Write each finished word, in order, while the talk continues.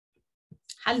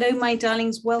Hello, my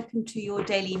darlings. Welcome to your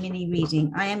daily mini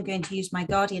reading. I am going to use my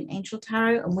Guardian Angel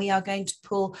Tarot, and we are going to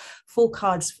pull 4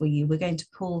 cards for you. We're going to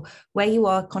pull where you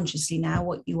are consciously now,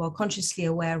 what you are consciously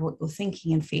aware of, what you're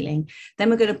thinking and feeling. Then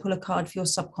we're going to pull a card for your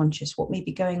subconscious, what may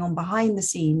be going on behind the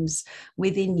scenes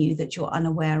within you that you're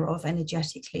unaware of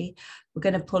energetically. We're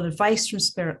going to pull advice from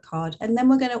Spirit card, and then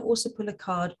we're going to also pull a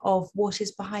card of what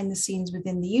is behind the scenes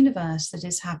within the universe that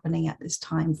is happening at this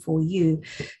time for you.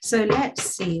 So let's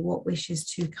see what wishes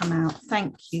to come out.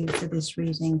 Thank you for this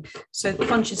reading. So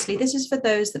consciously, this is for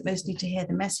those that most need to hear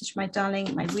the message, my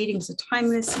darling. My readings are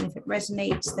timeless, and if it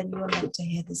resonates, then you are meant to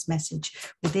hear this message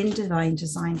within divine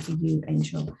design for you,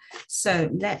 angel. So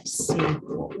let's see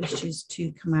what wishes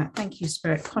to come out. Thank you,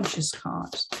 Spirit. Conscious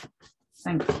card.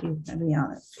 Thank you. There we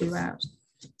are. That flew out.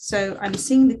 So I'm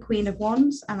seeing the Queen of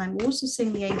Wands, and I'm also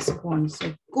seeing the Ace of Wands.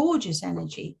 So gorgeous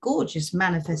energy, gorgeous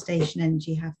manifestation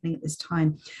energy happening at this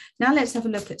time. Now let's have a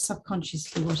look at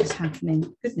subconsciously what is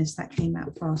happening. Goodness, that came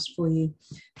out fast for you.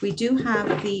 We do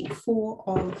have the 4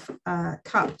 of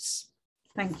Cups.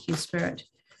 Thank you, Spirit.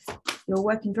 You're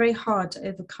working very hard to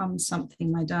overcome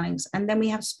something, my darlings. And then we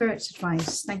have Spirit's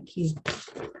advice. Thank you.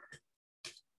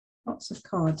 Lots of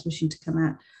cards wishing to come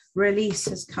out. Release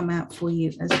has come out for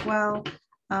you as well.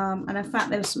 And in fact,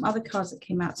 there were some other cards that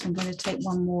came out, so I'm going to take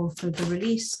one more for the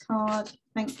release card.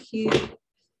 Thank you.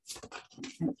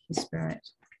 Thank you, Spirit.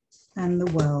 And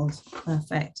the world.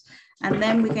 Perfect. And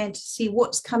then we're going to see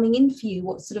what's coming in for you,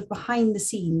 what's sort of behind the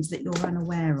scenes that you're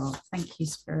unaware of. Thank you,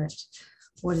 Spirit.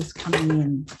 What is coming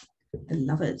in? The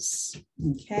Lovers.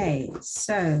 Okay,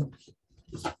 so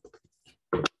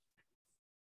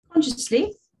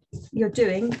consciously, you're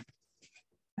doing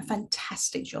a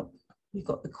fantastic job. You've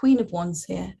got the Queen of Wands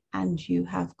here, and you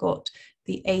have got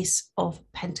the Ace of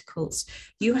Pentacles.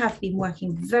 You have been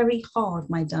working very hard,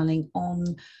 my darling,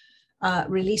 on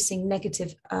releasing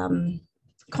negative,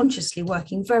 consciously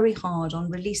working very hard on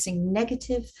releasing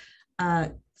negative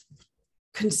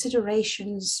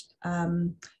considerations,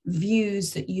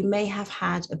 views that you may have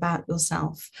had about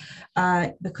yourself,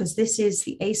 because this is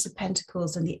the Ace of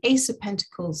Pentacles, and the Ace of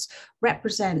Pentacles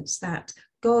represents that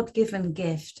God-given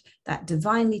gift, that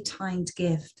divinely timed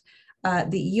gift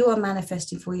that you are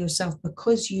manifesting for yourself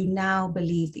because you now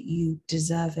believe that you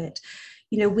deserve it.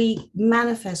 You know, we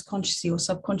manifest consciously or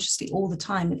subconsciously all the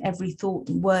time in every thought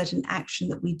and word and action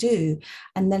that we do.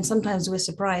 And then sometimes we're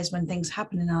surprised when things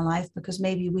happen in our life because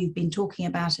maybe we've been talking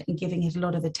about it and giving it a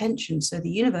lot of attention. So the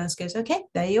universe goes, okay,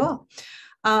 there you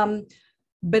are.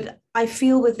 But I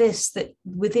feel with this, that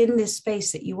within this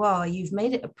space that you are, you've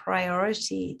made it a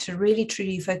priority to really,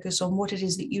 truly focus on what it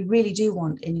is that you really do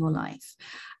want in your life,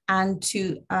 and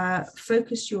to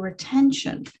focus your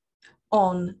attention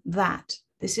on that.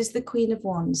 This is the Queen of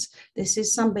Wands. This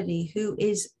is somebody who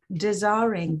is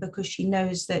desiring because she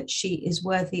knows that she is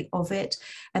worthy of it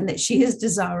and that she is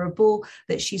desirable,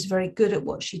 that she's very good at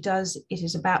what she does. It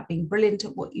is about being brilliant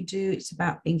at what you do. It's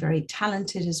about being very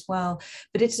talented as well.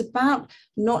 But it's about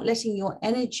not letting your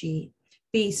energy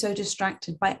be so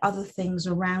distracted by other things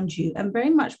around you, and very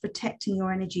much protecting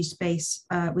your energy space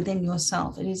within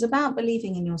yourself. It is about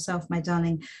believing in yourself, my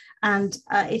darling. And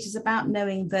it is about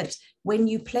knowing that when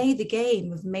you play the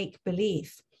game of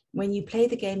make-believe,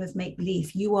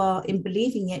 you are, in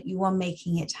believing it, you are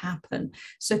making it happen.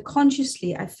 So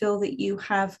consciously, I feel that you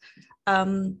have,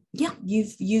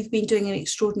 you've been doing an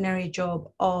extraordinary job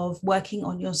of working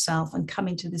on yourself and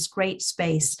coming to this great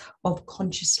space of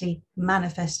consciously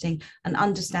manifesting and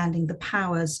understanding the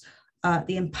powers,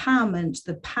 the empowerment,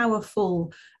 the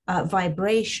powerful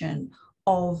vibration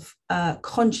of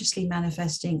consciously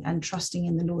manifesting and trusting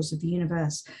in the laws of the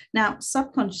universe. Now,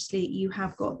 subconsciously, you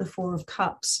have got the 4 of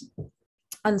Cups.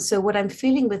 And so what I'm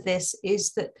feeling with this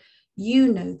is that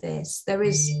you know this. There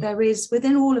is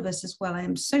within all of us as well. I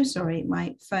am so sorry,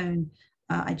 my phone,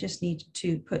 I just need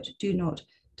to put do not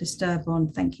disturb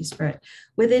on. Thank you, Spirit.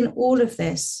 Within all of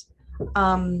this,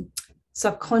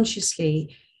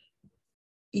 subconsciously,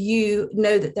 you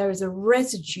know that there is a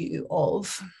residue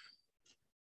of,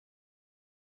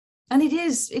 and it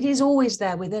is always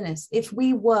there within us. If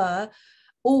we were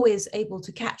always able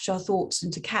to catch our thoughts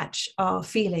and to catch our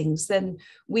feelings, then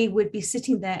we would be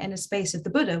sitting there in a space of the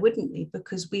Buddha, wouldn't we?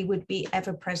 Because we would be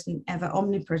ever present, ever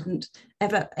omnipresent,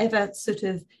 ever sort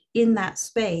of in that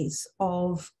space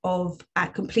of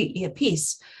completely at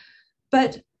peace.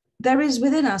 But there is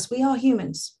within us, we are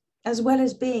humans, as well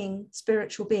as being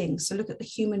spiritual beings. So look at the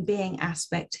human being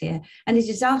aspect here. And it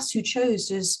is us who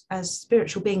chose as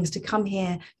spiritual beings to come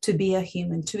here to be a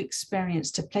human, to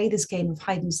experience, to play this game of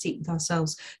hide and seek with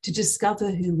ourselves, to discover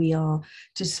who we are,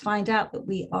 to find out that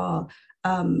we are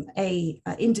a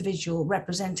individual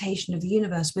representation of the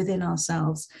universe within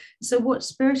ourselves. So what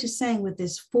Spirit is saying with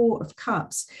this Four of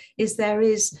Cups is there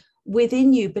is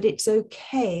within you, but it's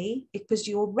okay because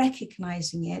you're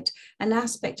recognizing it, an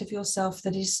aspect of yourself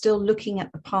that is still looking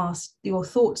at the past. Your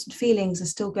thoughts and feelings are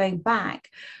still going back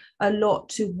a lot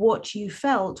to what you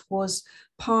felt was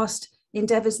past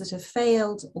endeavors that have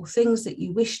failed or things that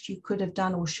you wished you could have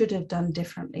done or should have done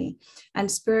differently.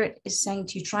 And Spirit is saying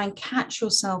to you, try and catch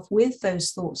yourself with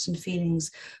those thoughts and feelings,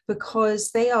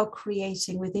 because they are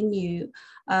creating within you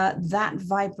that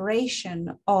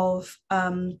vibration of,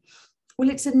 well,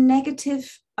 it's a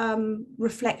negative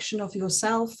reflection of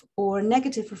yourself, or a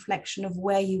negative reflection of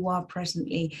where you are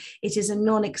presently. It is a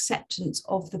non-acceptance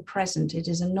of the present. It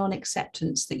is a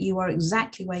non-acceptance that you are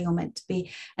exactly where you're meant to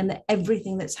be, and that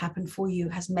everything that's happened for you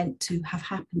has meant to have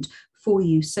happened for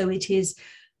you. So it is,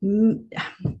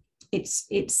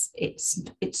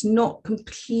 it's not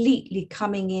completely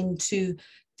coming into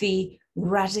the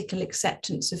radical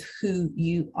acceptance of who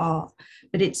you are,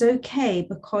 but it's okay,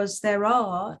 because there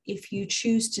are, if you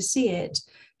choose to see it,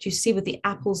 do you see with the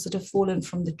apples that have fallen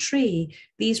from the tree,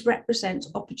 these represent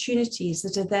opportunities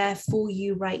that are there for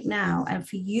you right now, and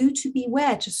for you to be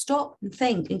aware, to stop and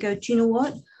think and go, do you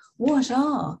know what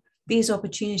are these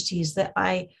opportunities that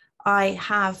I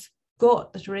have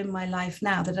got that are in my life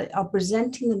now, that are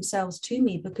presenting themselves to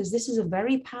me? Because this is a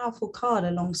very powerful card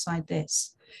alongside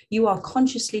this. You are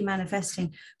consciously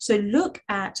manifesting. So look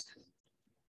at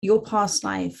your past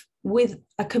life with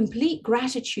a complete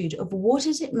gratitude of what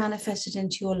is it manifested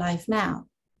into your life now.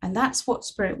 And that's what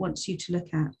Spirit wants you to look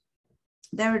at.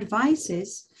 Their advice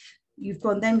is, you've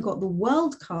then got the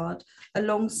World card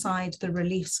alongside the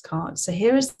Release card. So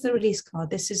here is the Release card.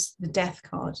 This is the Death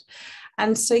card.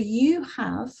 And so you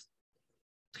have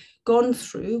gone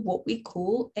through what we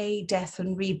call a death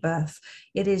and rebirth.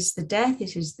 It is the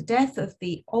death of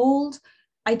the old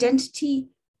identity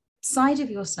side of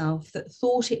yourself that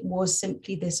thought it was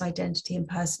simply this identity and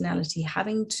personality,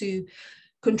 having to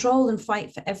control and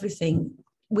fight for everything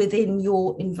within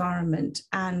your environment,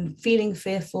 and feeling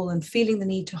fearful and feeling the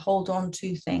need to hold on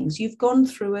to things. You've gone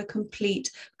through a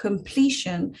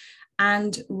completion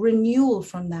and renewal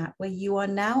from that, where you are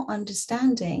now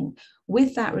understanding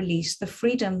with that release the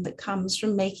freedom that comes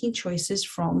from making choices,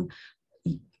 from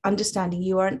understanding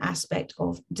you are an aspect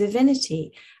of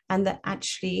divinity, and that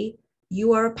actually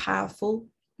you are a powerful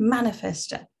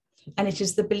manifester. And it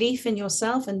is the belief in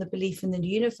yourself and the belief in the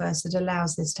universe that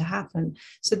allows this to happen.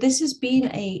 So this has been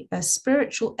a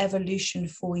spiritual evolution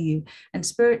for you. And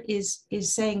Spirit is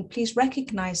saying, please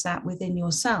recognize that within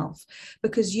yourself,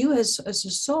 because you as a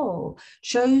soul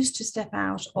chose to step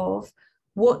out of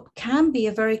what can be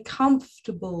a very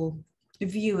comfortable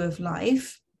view of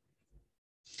life,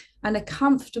 and a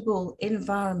comfortable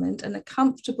environment, and a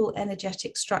comfortable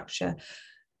energetic structure.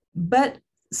 But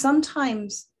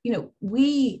sometimes,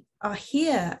 we are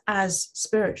here as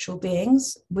spiritual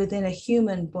beings within a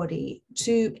human body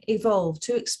to evolve,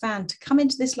 to expand, to come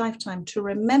into this lifetime, to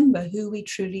remember who we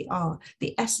truly are,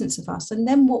 the essence of us, and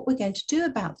then what we're going to do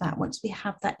about that once we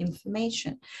have that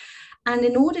information. And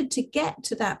in order to get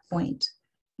to that point,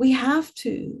 we have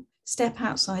to step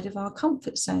outside of our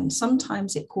comfort zone.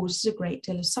 Sometimes it causes a great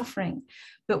deal of suffering,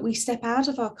 but we step out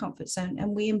of our comfort zone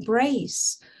and we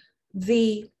embrace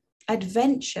the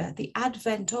adventure, the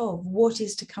advent of what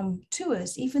is to come to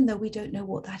us, even though we don't know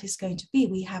what that is going to be.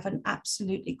 We have an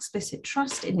absolute explicit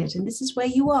trust in it. And this is where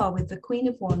you are with the Queen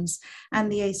of Wands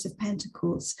and the Ace of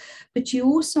Pentacles. But you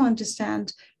also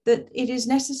understand that it is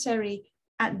necessary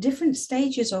at different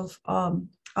stages of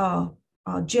our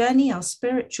journey, our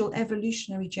spiritual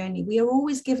evolutionary journey. We are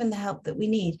always given the help that we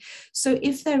need. So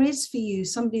if there is for you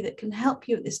somebody that can help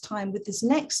you at this time with this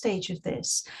next stage of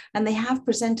this, and they have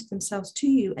presented themselves to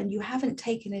you and you haven't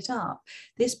taken it up,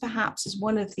 this perhaps is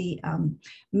one of the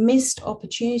missed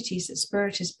opportunities that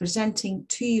Spirit is presenting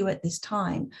to you at this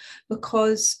time,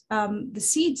 because the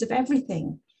seeds of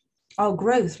everything, our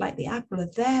growth, like the apple,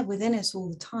 are there within us all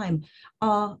the time.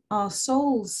 Our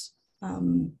soul's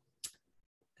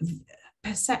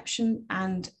perception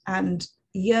and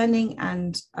yearning,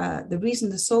 and the reason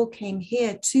the soul came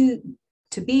here to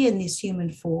be in this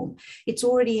human form, it's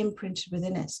already imprinted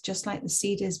within us, just like the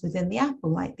seed is within the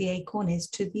apple, like the acorn is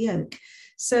to the oak.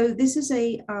 So this is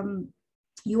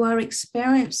you are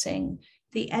experiencing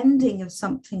the ending of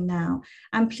something now,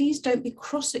 and please don't be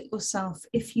cross at yourself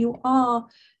if your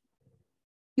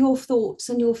thoughts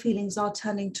and your feelings are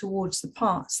turning towards the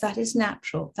past. That is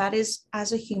natural. That is,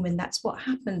 as a human, that's what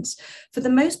happens. For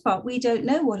the most part, we don't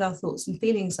know what our thoughts and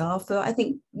feelings are for, I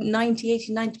think,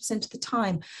 90% of the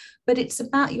time. But it's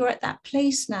about, you're at that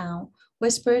place now where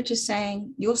Spirit is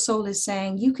saying, your soul is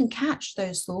saying, you can catch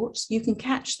those thoughts, you can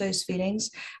catch those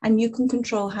feelings, and you can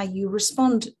control how you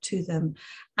respond to them.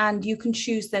 And you can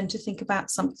choose then to think about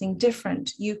something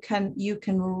different. You can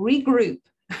regroup,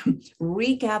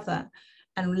 regather,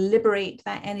 and liberate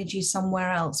that energy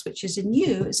somewhere else, which is in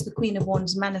you as the Queen of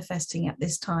Wands manifesting at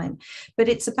this time. But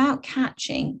it's about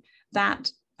catching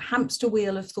that hamster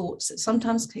wheel of thoughts that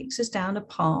sometimes takes us down a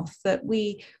path that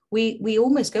we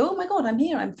almost go, oh my God, I'm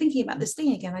here, I'm thinking about this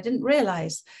thing again, I didn't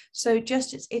realize. So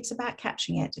just it's about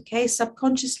catching it. Okay,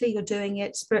 subconsciously you're doing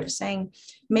it. Spirit saying,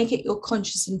 make it your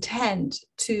conscious intent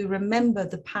to remember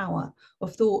the power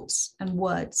of thoughts and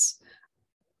words.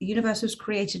 The universe was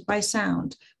created by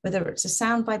sound. Whether it's a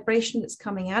sound vibration that's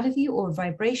coming out of you or a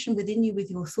vibration within you with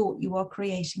your thought, you are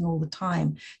creating all the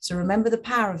time. So remember the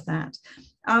power of that.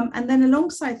 And then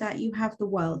alongside that, you have the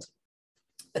world.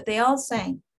 But they are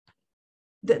saying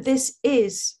that this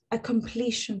is a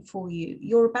completion for you.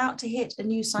 You're about to hit a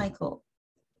new cycle.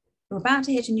 You're about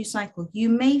to hit a new cycle. You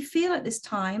may feel at this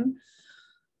time,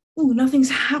 oh, nothing's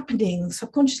happening.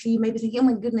 Subconsciously, you may be thinking, oh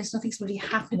my goodness, nothing's really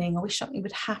happening. I wish something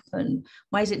would happen.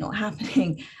 Why is it not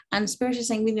happening? And Spirit is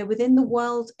saying, you know, within the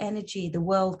world energy, the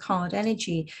world card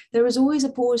energy, there is always a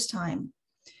pause time.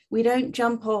 We don't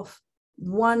jump off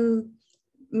one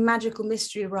magical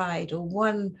mystery ride or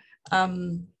one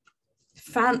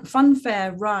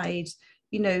funfair ride,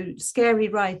 you know, scary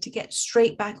ride to get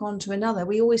straight back onto another.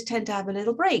 We always tend to have a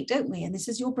little break, don't we? And this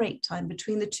is your break time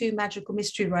between the two magical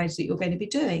mystery rides that you're going to be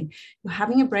doing. You're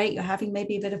having a break, you're having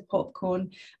maybe a bit of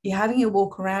popcorn, you're having a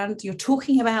walk around, you're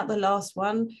talking about the last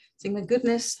one, saying, my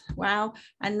goodness, wow.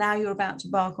 And now you're about to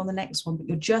embark on the next one, but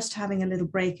you're just having a little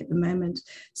break at the moment.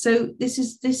 So this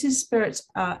is Spirit's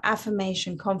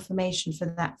affirmation, confirmation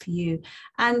for that for you.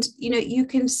 And, you know, you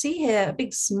can see here a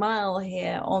big smile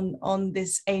here on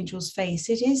this angel's face.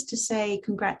 It is to say,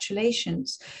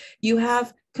 congratulations. You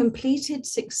have completed,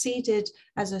 succeeded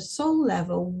as a soul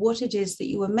level what it is that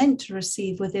you were meant to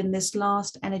receive within this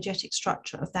last energetic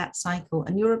structure of that cycle,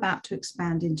 and you're about to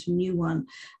expand into a new one.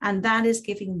 And that is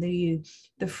giving you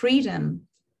the freedom,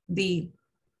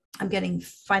 I'm getting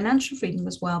financial freedom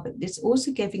as well, but it's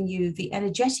also giving you the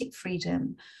energetic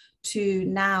freedom to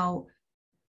now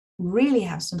really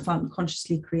have some fun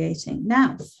consciously creating.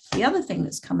 Now, the other thing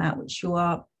that's come out, which you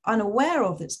are unaware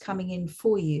of, that's coming in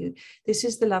for you, this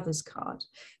is the Lover's card.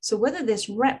 So whether this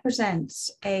represents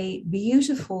a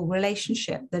beautiful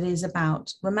relationship that is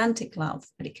about romantic love,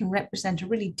 but it can represent a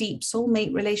really deep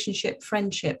soulmate relationship,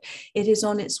 friendship, it is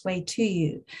on its way to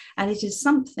you. And it is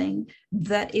something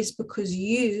that is because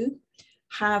you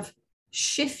have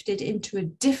shifted into a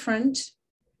different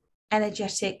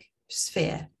energetic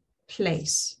sphere,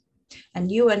 place.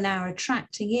 And you are now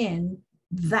attracting in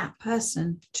that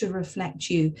person to reflect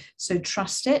you. So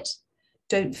trust it,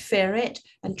 don't fear it,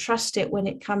 and trust it when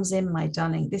it comes in, my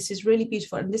darling. This is really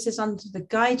beautiful. And this is under the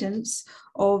guidance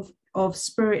of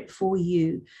Spirit for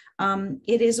you.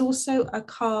 It is also a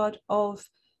card of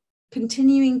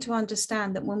continuing to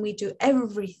understand that when we do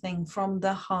everything from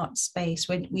the heart space,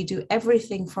 when we do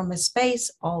everything from a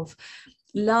space of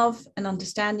love and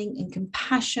understanding and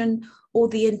compassion, or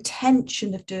the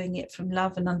intention of doing it from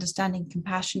love and understanding,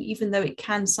 compassion, even though it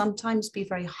can sometimes be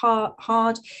very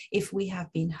hard if we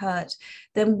have been hurt,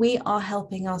 then we are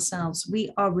helping ourselves. We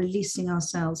are releasing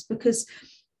ourselves, because,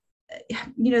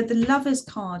 you know, the Lover's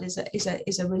card is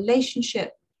a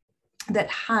relationship that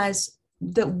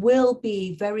will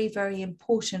be very, very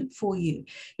important for you.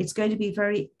 It's going to be a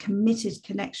very committed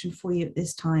connection for you at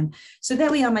this time. So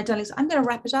there we are, my darlings. I'm going to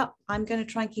wrap it up. I'm going to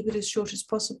try and keep it as short as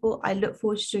possible. I look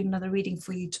forward to doing another reading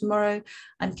for you tomorrow.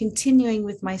 I'm continuing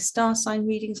with my star sign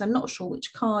readings. I'm not sure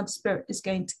which card Spirit is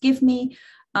going to give me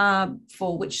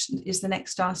for which is the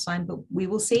next star sign, but we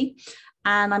will see.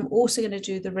 And I'm also going to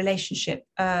do the relationship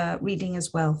reading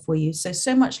as well for you.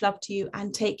 So much love to you,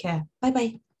 and take care.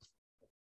 Bye-bye.